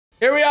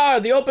Here we are,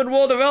 the open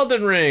world of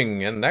Elden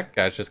Ring. And that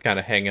guy's just kind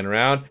of hanging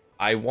around.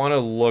 I want to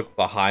look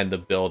behind the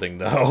building,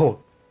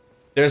 though.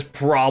 There's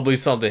probably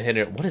something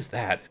hidden. What is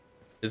that?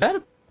 Is that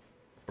a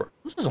bird?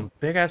 This is some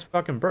big-ass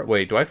fucking bird.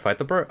 Wait, do I fight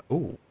the bird?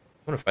 Ooh,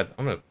 I'm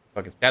gonna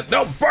fucking stab.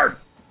 No, bird!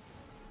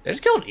 Did I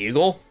just kill an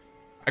eagle?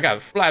 I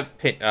got flat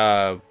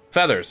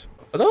feathers.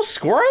 Are those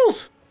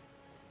squirrels?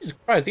 Jesus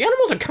Christ, the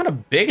animals are kind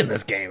of big in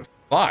this game.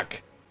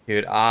 Fuck.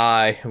 Dude,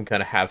 I am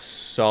gonna have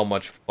so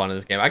much fun in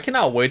this game. I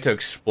cannot wait to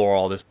explore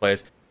all this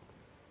place.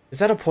 Is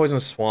that a poison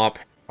swamp?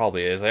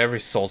 Probably is. Every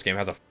Souls game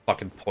has a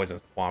fucking poison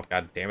swamp,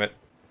 god damn it.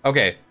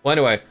 Okay, well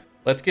anyway,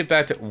 let's get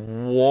back to...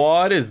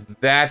 What is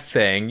that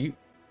thing?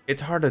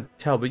 It's hard to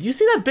tell, but you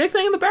see that big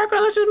thing in the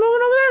background that's just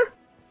moving over there?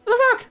 What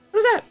the fuck? What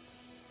is that?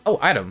 Oh,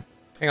 item.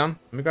 Hang on,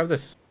 let me grab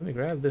this. Let me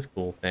grab this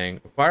cool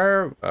thing.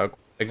 Acquire,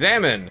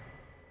 examine.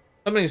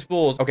 So many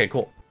spools. Okay,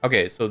 cool.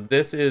 Okay, so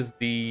this is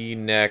the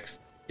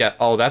next... Yeah,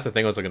 oh, that's the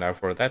thing I was looking out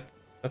for. That's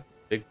a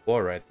big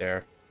boy right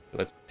there. So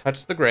let's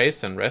touch the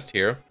grace and rest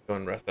here. Go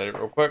and rest at it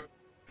real quick.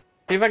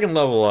 See if I can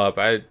level up.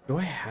 Do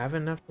I have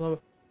enough to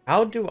level?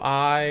 How do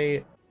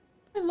I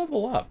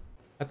level up?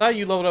 I thought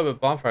you leveled up at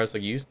bonfires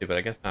like you used to, but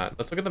I guess not.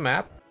 Let's look at the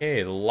map.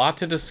 Okay, a lot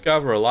to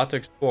discover, a lot to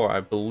explore.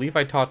 I believe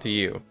I talked to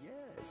you.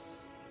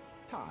 Yes.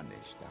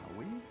 Tarnished, are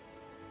we?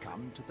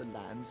 Come to the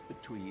lands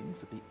between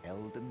for the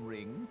Elden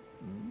Ring?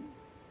 Hmm?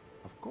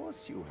 Of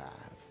course you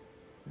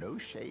have. No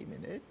shame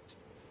in it.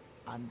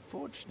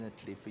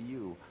 Unfortunately for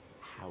you,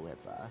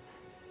 however,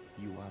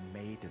 you are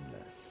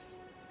maidenless.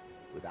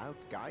 Without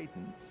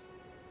guidance,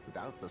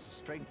 without the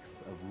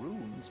strength of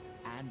runes,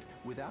 and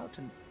without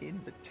an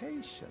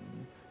invitation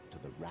to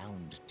the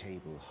Round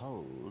Table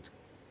Hold,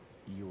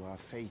 you are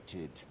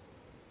fated,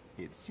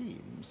 it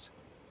seems,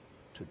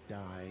 to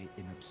die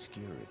in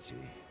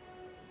obscurity.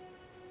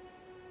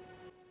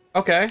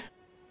 Okay.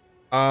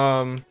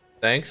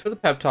 Thanks for the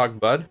pep talk,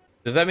 bud.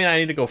 Does that mean I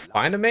need to go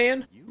find a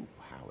man? You,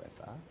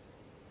 however,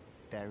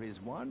 there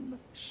is one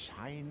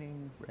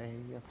shining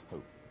ray of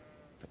hope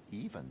for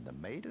even the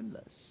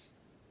maidenless.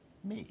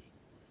 Me.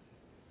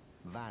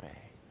 Vare.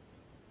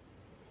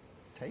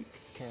 Take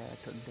care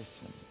to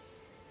listen.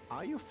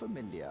 Are you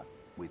familiar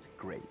with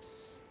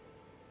grace?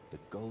 The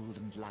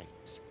golden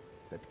light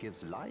that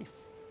gives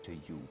life to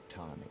you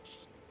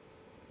tarnished.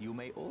 You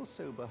may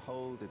also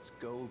behold its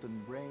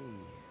golden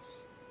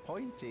rays,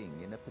 pointing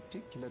in a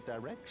particular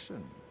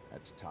direction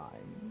at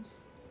times.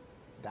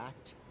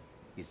 That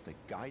is the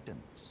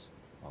guidance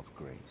of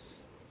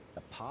grace,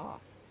 a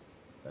path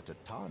that a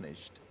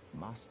tarnished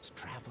must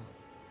travel.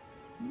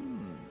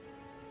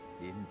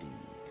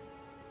 Indeed.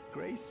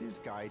 Grace's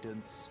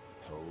guidance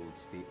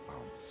holds the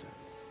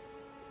answers.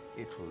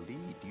 It will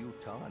lead you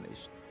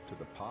tarnished to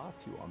the path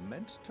you are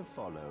meant to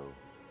follow,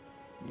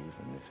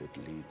 even if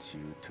it leads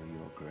you to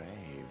your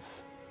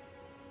grave.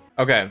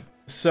 Okay,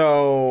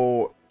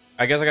 so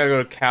I guess I gotta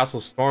go to Castle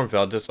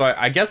Stormfeld. So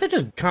I guess I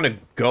just kind of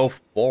go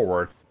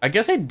forward. I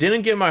guess I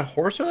didn't get my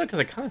horse earlier because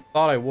I kind of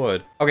thought I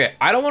would. Okay,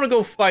 I don't want to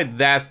go fight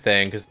that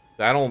thing because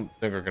I don't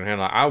think we're gonna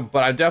handle it.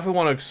 But I definitely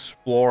want to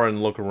explore and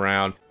look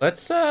around.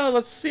 Let's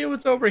see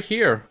what's over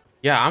here.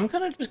 Yeah, I'm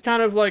gonna just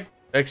kind of like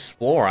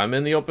explore. I'm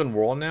in the open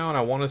world now, and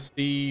I want to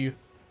see.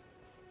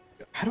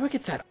 How do I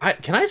get that?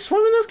 Can I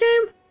swim in this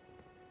game?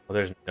 Oh,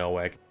 there's no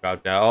way I can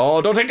drop down.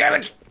 Oh, don't take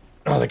damage!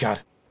 Oh, thank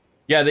God.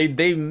 Yeah,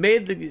 they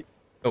made the...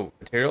 Oh,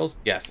 materials?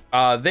 Yes.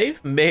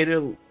 They've made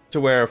it to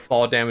where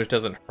fall damage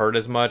doesn't hurt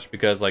as much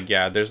because, like,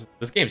 yeah, this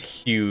game's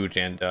huge,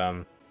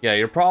 and, yeah,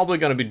 you're probably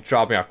gonna be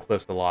dropping off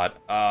cliffs a lot.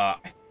 I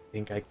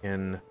think I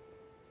can...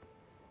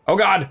 Oh,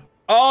 God!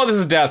 Oh, this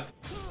is death!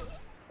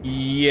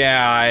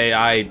 Yeah,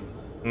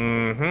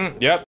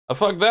 yep. I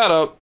fucked that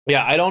up.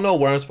 Yeah, I don't know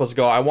where I'm supposed to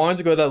go. I wanted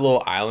to go to that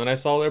little island I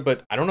saw there,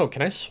 but I don't know.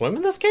 Can I swim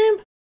in this game?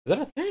 Is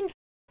that a thing?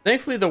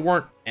 Thankfully, there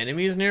weren't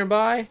enemies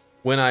nearby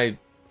when I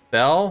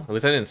fell. At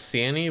least I didn't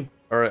see any.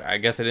 Or I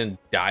guess I didn't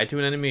die to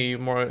an enemy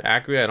more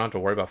accurately. I don't have to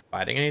worry about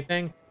fighting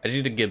anything. I just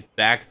need to get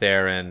back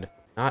there and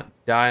not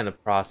die in the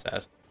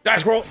process. Die,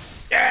 squirrel!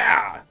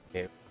 Yeah!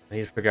 Okay, I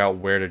need to figure out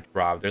where to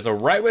drop. There's a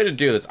right way to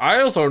do this.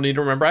 I also need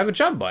to remember I have a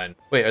jump button.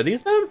 Wait, are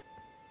these them?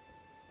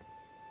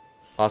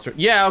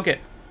 Yeah, okay.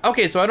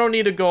 Okay, so I don't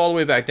need to go all the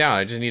way back down.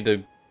 I just need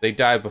to... They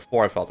died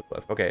before I fell off the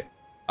cliff. Okay.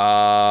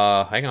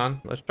 Hang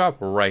on. Let's drop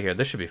right here.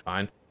 This should be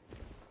fine.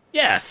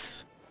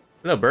 Yes!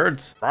 Hello,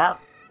 birds.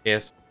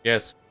 Yes,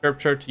 yes.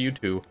 Scripture to you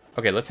too.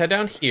 Okay, let's head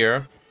down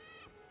here.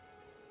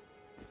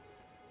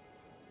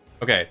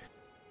 Okay.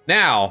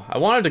 Now, I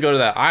wanted to go to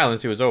that island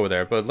and see what's over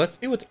there, but let's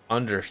see what's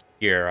under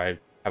here. I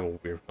have a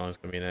weird feeling it's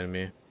gonna be an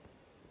enemy.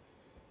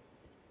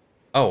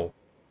 Oh.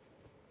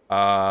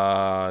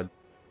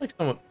 Like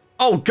someone...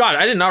 Oh, God,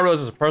 I did not realize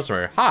it was a person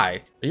right here.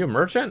 Hi, are you a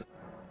merchant?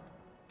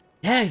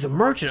 Yeah, he's a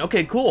merchant.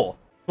 Okay, cool.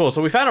 Cool,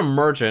 so we found a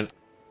merchant.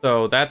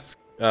 So that's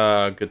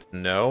good to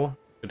know.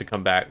 Good to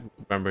come back.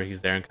 Remember,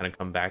 he's there and kind of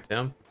come back to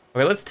him.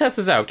 Okay, let's test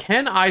this out.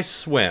 Can I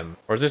swim?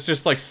 Or is this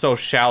just, like, so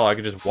shallow I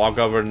could just walk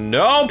over?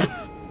 Nope!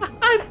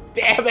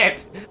 Damn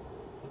it!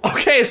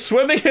 Okay,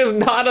 swimming is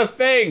not a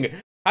thing.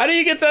 How do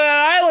you get to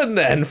that island,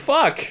 then?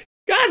 Fuck.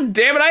 God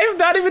damn it, I have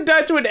not even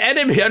died to an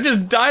enemy. I'm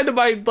just dying to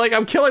my, like,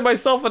 I'm killing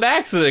myself in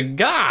accident.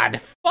 God,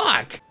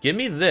 fuck. Give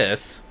me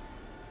this.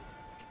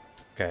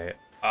 Okay,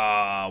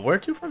 where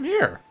to from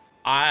here?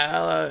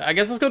 I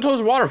guess let's go towards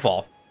the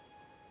waterfall.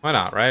 Why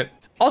not, right?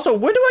 Also,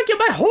 when do I get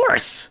my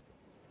horse?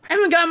 I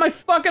haven't gotten my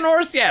fucking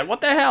horse yet.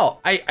 What the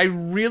hell? I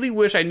really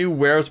wish I knew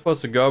where I was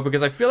supposed to go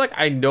because I feel like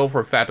I know for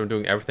a fact I'm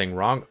doing everything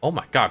wrong. Oh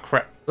my God,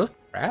 crab. Those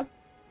crab?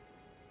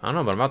 I don't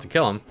know, but I'm about to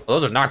kill them.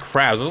 Those are not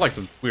crabs. Those are like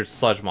some weird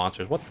sludge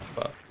monsters. What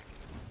the fuck?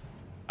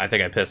 I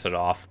think I pissed it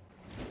off.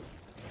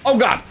 Oh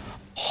God.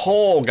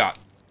 Oh God.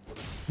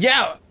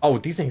 Yeah. Oh,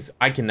 these things,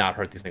 I cannot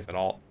hurt these things at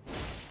all.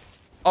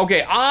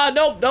 Okay,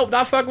 nope,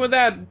 not fucking with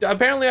that.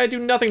 Apparently I do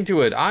nothing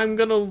to it. I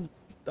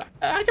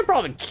can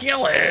probably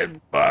kill it,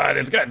 but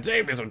it's gonna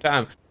take me some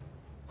time.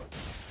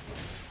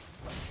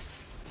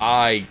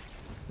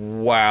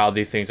 Wow,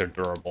 these things are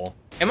durable.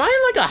 Am I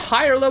in like a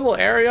higher level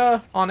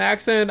area on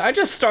accident? I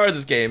just started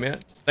this game, man.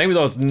 Maybe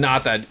though it's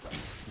not that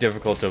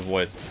difficult to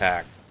avoid its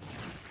attack.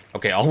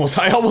 Okay, I almost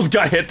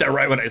got hit there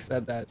right when I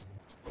said that.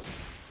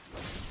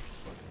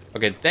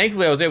 Okay,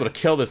 thankfully I was able to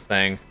kill this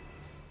thing.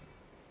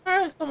 All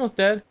right, it's almost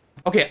dead.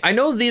 Okay, I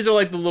know these are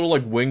like the little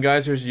like wing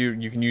geysers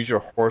you can use your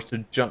horse to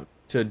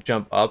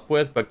jump up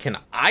with, but can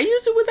I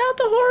use it without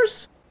the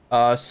horse?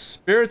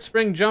 Spirit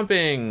spring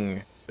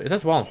jumping.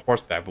 That's well on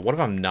horseback, but what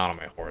if I'm not on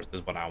my horse?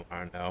 This is what I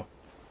want to know.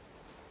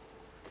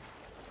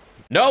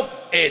 Nope,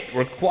 it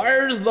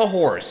requires the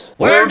horse.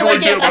 Where do I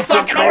get my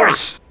fucking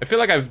horse? I feel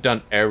like I've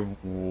done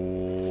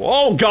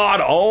oh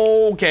God,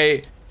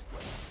 okay.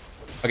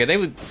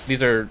 Okay,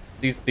 these are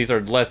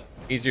less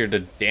easier to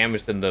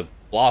damage than the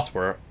blobs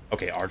were.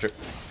 Okay, Archer.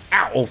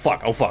 Ow, oh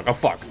fuck, oh fuck, oh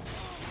fuck.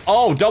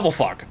 Oh, double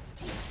fuck.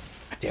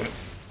 God damn it.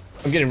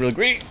 I'm getting really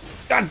greedy.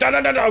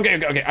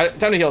 Okay.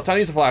 Time to heal, time to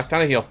use the flask, time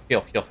to heal.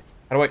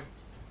 How do I?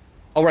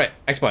 Oh, right,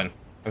 X button.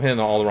 I'm hitting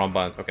all the wrong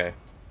buttons, okay.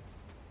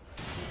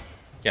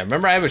 Yeah,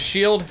 remember I have a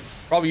shield?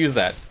 Probably use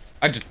that.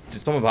 I just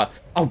did something about,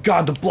 oh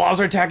God, the blobs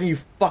are attacking you,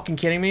 fucking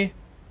kidding me?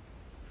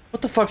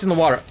 What the fuck's in the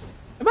water?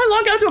 Am I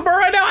logged onto a bird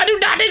right now? I do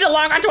not need to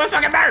log onto a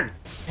fucking bird.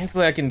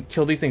 Thankfully I can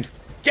kill these things.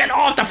 Get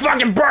off the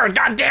fucking bird,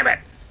 god damn it.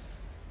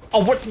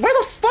 Oh, where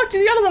the fuck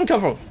did the other one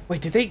come from? Wait,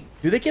 do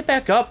they get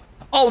back up?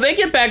 Oh, they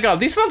get back up.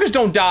 These fuckers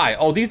don't die.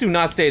 Oh, these do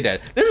not stay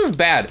dead. This is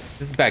bad.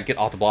 This is bad. Get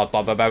off the blob,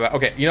 blah, blah, blah, blah.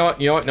 Okay, you know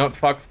what? No,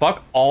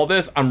 fuck all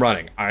this. I'm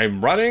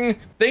running.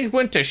 Things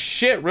went to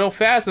shit real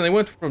fast and they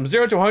went from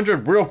 0 to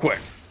 100 real quick.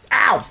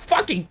 Ow,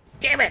 fucking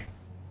damn it.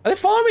 Are they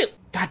following me?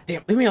 God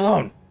damn, leave me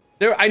alone.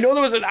 I know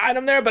there was an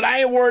item there, but I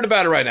ain't worried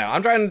about it right now.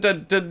 I'm trying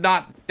to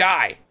not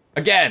die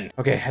again.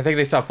 Okay, I think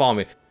they stopped following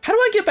me. How do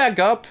I get back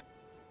up?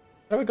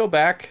 How do I go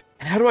back?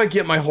 And how do I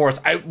get my horse?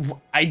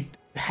 I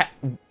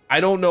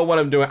don't know what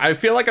I'm doing. I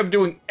feel like I'm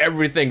doing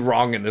everything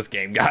wrong in this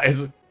game,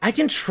 guys. I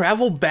can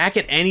travel back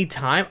at any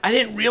time? I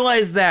didn't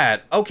realize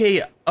that.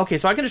 Okay,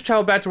 so I can just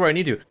travel back to where I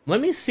need to. Let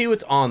me see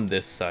what's on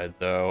this side,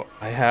 though.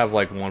 I have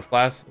like one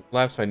flask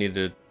left, so I need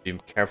to be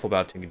careful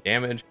about taking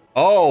damage.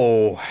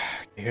 Oh,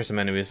 here's some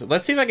enemies.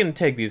 Let's see if I can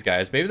take these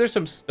guys. Maybe there's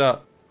some stuff.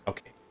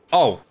 Okay.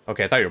 Oh,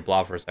 okay, I thought you were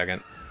blob for a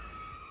second.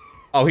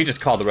 Oh, he just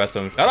called the rest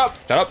of them. Shut up,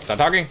 stop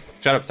talking.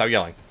 Shut up, stop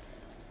yelling.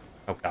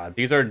 Oh God,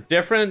 these are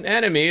different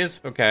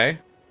enemies. Okay.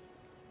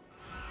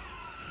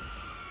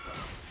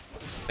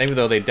 Maybe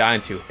though they die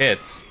in 2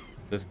 hits.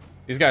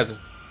 These guys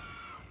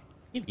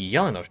keep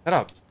yelling though. Shut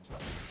up.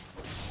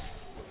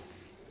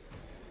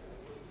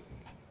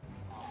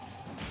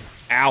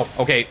 Ow.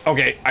 Okay.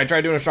 I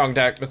tried doing a strong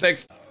attack.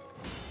 Mistakes.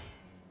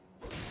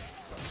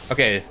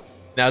 Okay.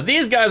 Now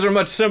these guys are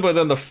much simpler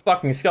than the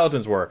fucking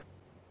skeletons were.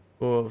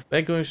 Well,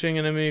 vanquishing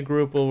an enemy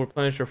group will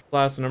replenish your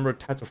flask. The number of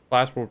types of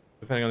flasks will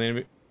depending on the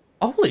enemy.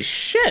 Holy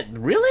shit!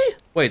 Really?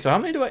 Wait. So how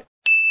many do I?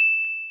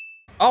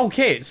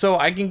 Okay. So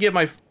I can get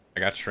my. I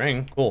got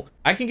string. Cool.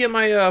 I can get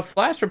my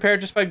flask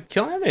repaired just by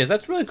killing enemies.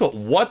 That's really cool.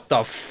 What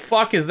the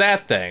fuck is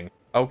that thing?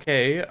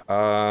 Okay. Is that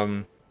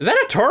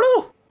a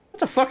turtle?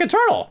 That's a fucking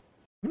turtle.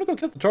 I'm gonna go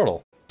kill the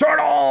turtle.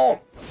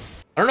 Turtle!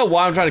 I don't know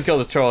why I'm trying to kill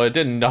this turtle. It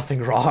did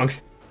nothing wrong.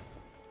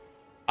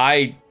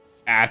 I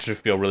actually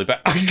feel really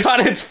bad. I got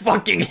its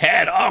fucking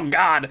head. Oh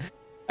God.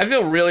 I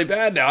feel really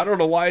bad now. I don't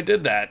know why I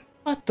did that.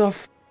 What the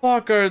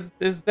fuck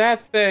is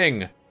that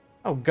thing?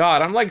 Oh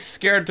God, I'm like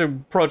scared to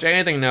approach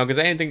anything now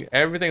because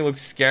everything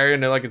looks scary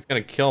and like it's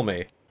gonna kill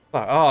me.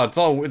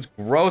 Oh, it's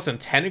gross and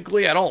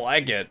tentacly. I don't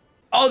like it.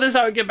 Oh, this is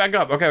how I get back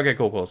up. Okay,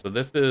 cool. So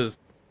this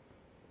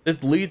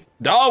leads.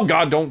 Oh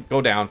God, don't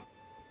go down.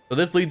 So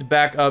this leads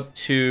back up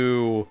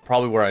to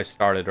probably where I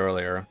started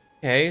earlier.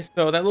 Okay,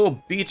 so that little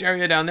beach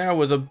area down there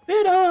was a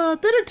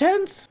bit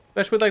intense,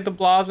 especially with like the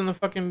blobs and the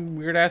fucking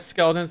weird ass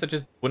skeletons that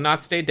just would not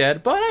stay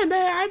dead. But I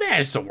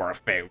managed to work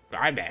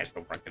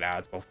it out.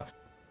 It's so fun.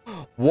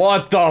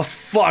 What the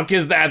fuck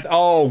is that?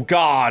 Oh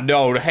God,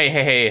 no.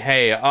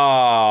 Hey.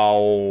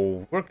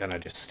 Oh, we're gonna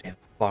just stay the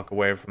fuck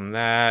away from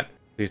that.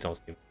 Please don't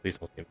see me. Please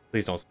don't see me.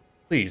 Please don't see me.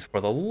 Please,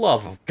 for the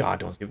love of God,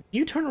 don't see me. Can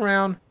you turn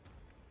around?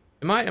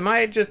 Did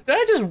I just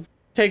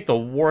take the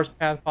worst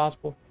path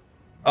possible?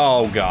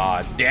 Oh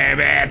God, damn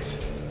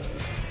it.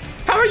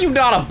 How are you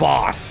not a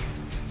boss?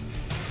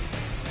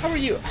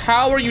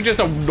 How are you just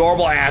a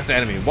normal ass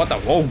enemy? What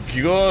the, oh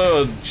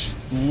good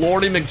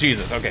lordy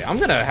McJesus. Okay, I'm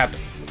gonna have to,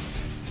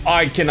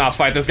 I cannot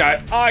fight this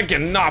guy. I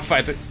cannot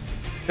fight this.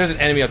 There's an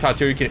enemy up top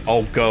too. You can,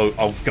 oh go,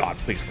 oh God,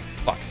 please, for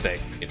fuck's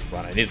sake. I need to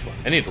run, I need to run,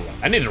 I need to run,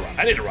 I need to run,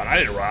 I need to run, I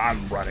need to run.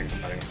 I'm running,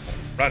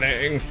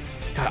 running.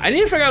 God, I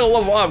need to figure out how to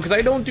level up because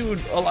I don't do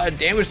a lot of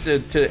damage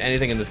to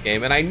anything in this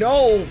game. And I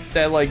know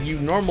that like you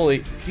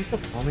normally, you still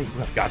follow me? You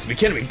have got to be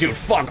kidding me. Dude,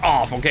 fuck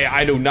off, okay?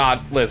 I do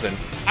not, listen,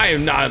 I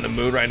am not in the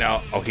mood right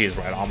now. Oh, he's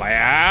right on my,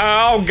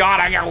 oh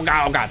God, oh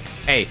God, oh God.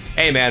 Hey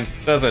man,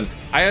 listen,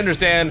 I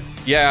understand,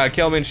 yeah,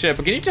 kill me and shit,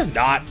 but can you just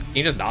not? Can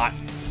you just not?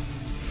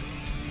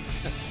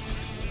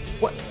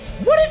 What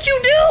did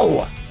you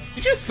do?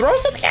 Did you throw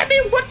something at me?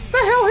 What the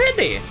hell hit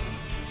me?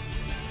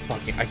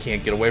 Fucking, I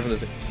can't get away from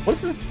this.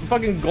 What's this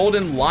fucking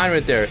golden line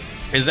right there?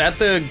 Is that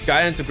the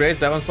guidance of grace?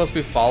 That one's supposed to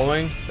be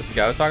following? That the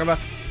guy was talking about?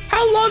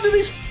 How long do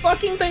these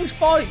fucking things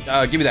fall?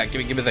 Give me that,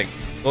 give me the thing.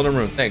 Golden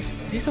rune, thanks.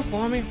 Is he still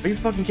following me? Are you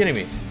fucking kidding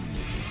me?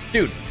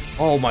 Dude,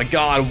 oh my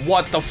God,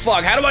 what the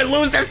fuck? How do I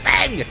lose this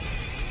thing?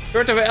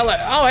 Church of Elden.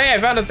 Oh, hey, I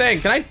found a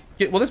thing. Can I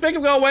get, will this make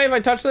him go away if I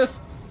touch this?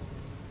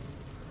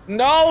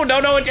 No,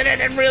 it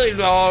didn't, it really,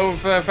 oh,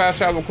 fast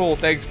travel, cool,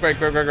 thanks, great.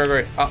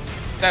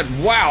 That,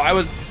 wow, I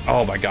was,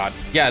 oh my God.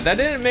 Yeah, that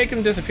didn't make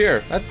him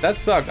disappear. That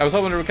sucked. I was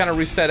hoping to kind of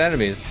reset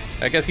enemies.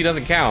 I guess he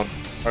doesn't count.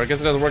 Or I guess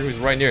it doesn't work if he's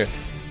right near it.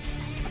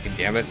 Fucking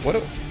damn it. What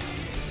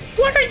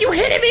are you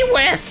hitting me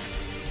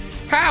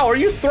with? How? Are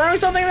you throwing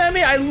something at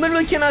me? I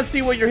literally cannot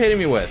see what you're hitting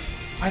me with.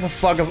 Why the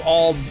fuck of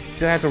all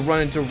did I have to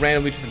run into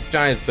randomly just a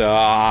giant,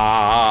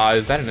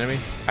 is that an enemy?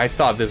 I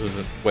thought this was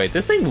a, wait,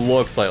 this thing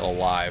looks like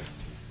alive.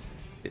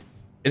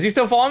 Is he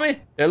still following me?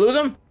 Did I lose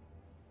him?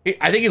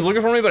 I think he's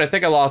looking for me, but I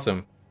think I lost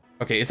him.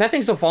 Okay, is that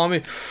thing still following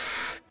me?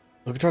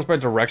 Looking towards my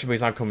direction, but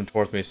he's not coming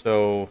towards me.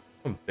 So,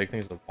 some big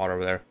things in the water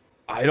over there.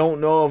 I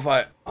don't know if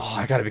I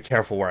gotta be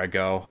careful where I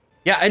go.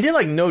 Yeah, I did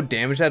like no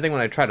damage to that thing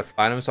when I tried to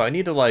fight him, so I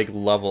need to like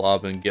level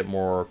up and get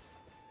more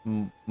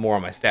on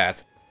my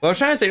stats. What I was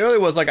trying to say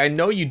earlier was like, I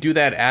know you do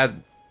that at,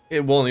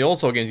 well, in the old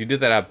Soul games, you did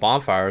that at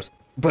bonfires.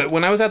 But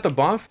when I was at the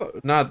bonfire,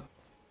 not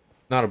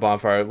a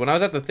bonfire, when I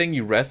was at the thing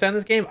you rest at in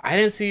this game, I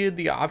didn't see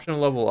the option to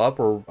level up,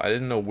 or I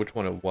didn't know which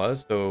one it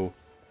was, so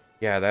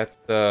yeah, that's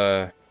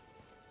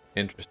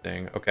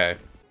interesting. Okay,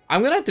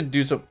 I'm gonna have to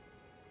do some,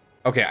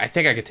 okay, I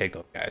think I could take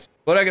those guys.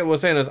 What I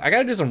was saying is, I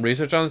gotta do some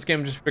research on this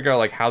game, just to figure out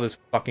like how this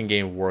fucking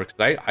game works,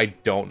 I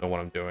don't know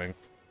what I'm doing.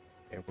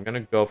 Okay, we're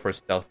gonna go for a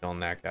stealth kill on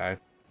that guy.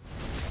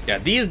 Yeah,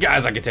 these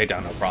guys I can take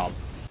down, no problem.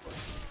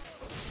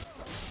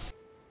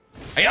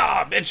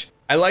 Hiya, bitch!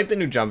 I like the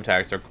new jump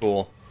attacks, they're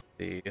cool.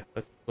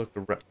 Let's look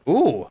around.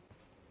 Ooh,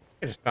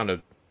 I just found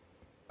a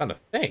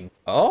thing.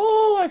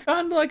 Oh, I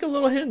found like a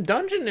little hidden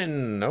dungeon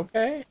in,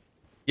 okay.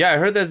 Yeah, I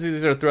heard that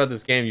these are throughout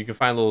this game. You can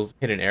find little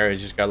hidden areas.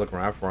 You just gotta look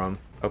around for them.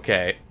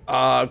 Okay,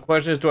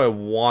 question is, do I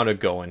want to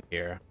go in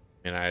here?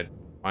 And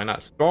why not?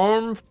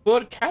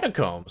 Stormfoot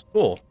Catacombs,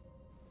 cool.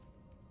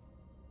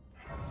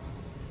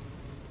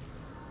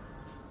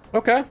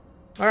 Okay,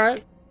 all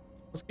right,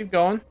 let's keep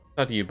going.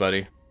 Not to you,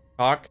 buddy.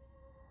 Talk.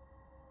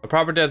 A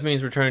proper death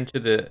means return to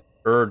the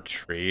Erd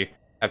tree.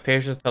 Have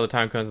patience till the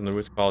time comes and the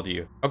roots call to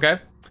you. Okay.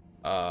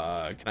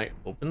 Can I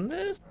open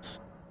this?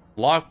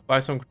 Locked by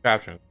some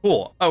contraption.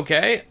 Cool.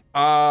 Okay.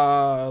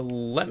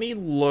 Let me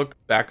look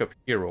back up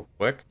here real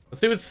quick. Let's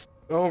see what's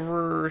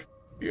over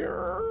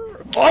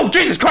here. Oh,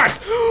 Jesus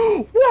Christ!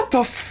 What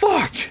the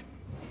fuck?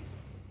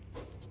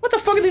 What the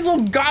fuck are these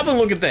little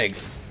goblin-looking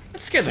things? That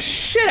scared the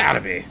shit out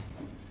of me.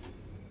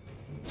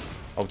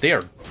 Oh,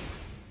 they're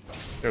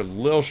a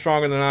little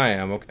stronger than I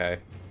am. Okay.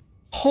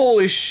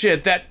 Holy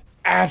shit, that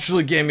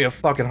actually gave me a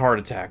fucking heart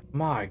attack.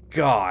 My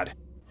God.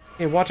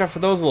 Hey, watch out for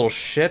those little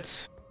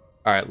shits.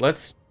 All right,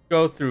 let's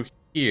go through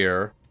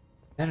here.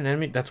 Is that an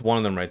enemy? That's one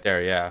of them right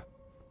there, yeah. Is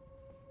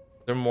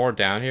there more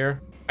down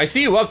here? I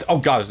see you up. Oh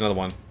God, there's another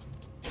one.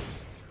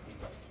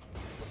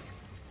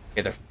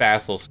 Okay, they're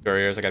fast little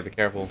scurriers. I gotta be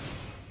careful.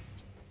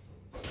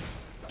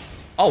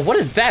 Oh, what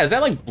is that? Is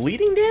that like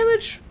bleeding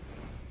damage?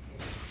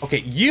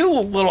 Okay, you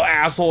little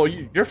asshole.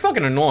 You're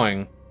fucking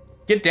annoying.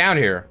 Get down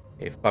here.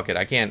 Hey, fuck it.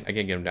 I can't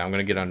get him down. I'm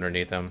gonna get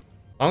underneath him.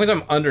 As long as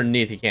I'm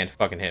underneath, he can't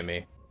fucking hit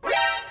me.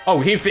 Oh,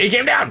 he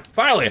came down!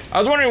 Finally! I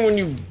was wondering when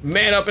you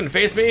man up and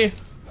face me.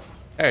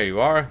 There you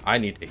are. I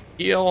need to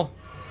heal.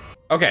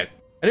 Okay.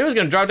 I knew it was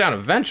gonna drop down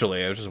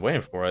eventually. I was just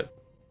waiting for it.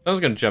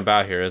 Someone's gonna jump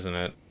out here, isn't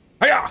it?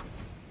 Hiya!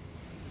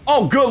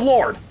 Oh, good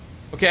lord!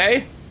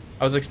 Okay.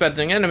 I was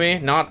expecting an enemy,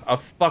 not a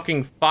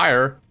fucking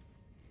fire.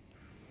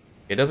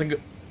 It doesn't go.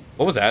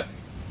 What was that?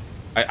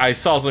 I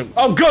saw something.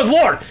 Oh, good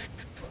lord!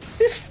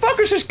 These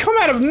fuckers just come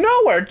out of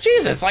nowhere.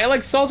 Jesus, I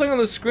like saw something on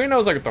the screen. I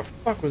was like, what the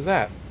fuck was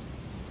that?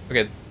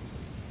 Okay, is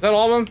that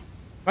all of them?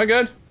 Am I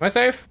good? Am I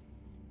safe?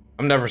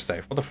 I'm never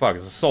safe. What the fuck?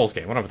 It's a Souls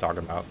game. What am I talking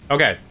about?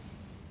 Okay,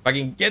 if I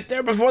can get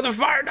there before the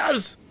fire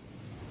does.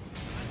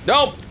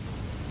 Nope.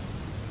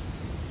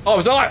 Oh,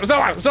 I'm still alive. I'm still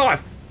alive. I'm still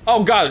alive.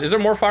 Oh God, is there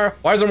more fire?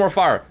 Why is there more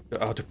fire?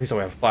 Oh, please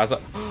don't have a flask.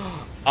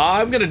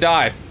 I'm gonna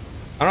die.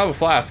 I don't have a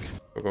flask.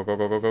 Go, go, go,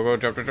 go, go, go, go,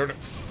 jump, jump, jump.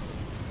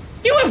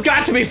 You have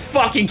got to be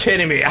fucking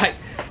kidding me.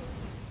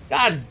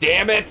 God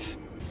damn it.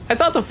 I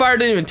thought the fire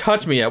didn't even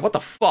touch me yet. What the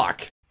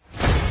fuck?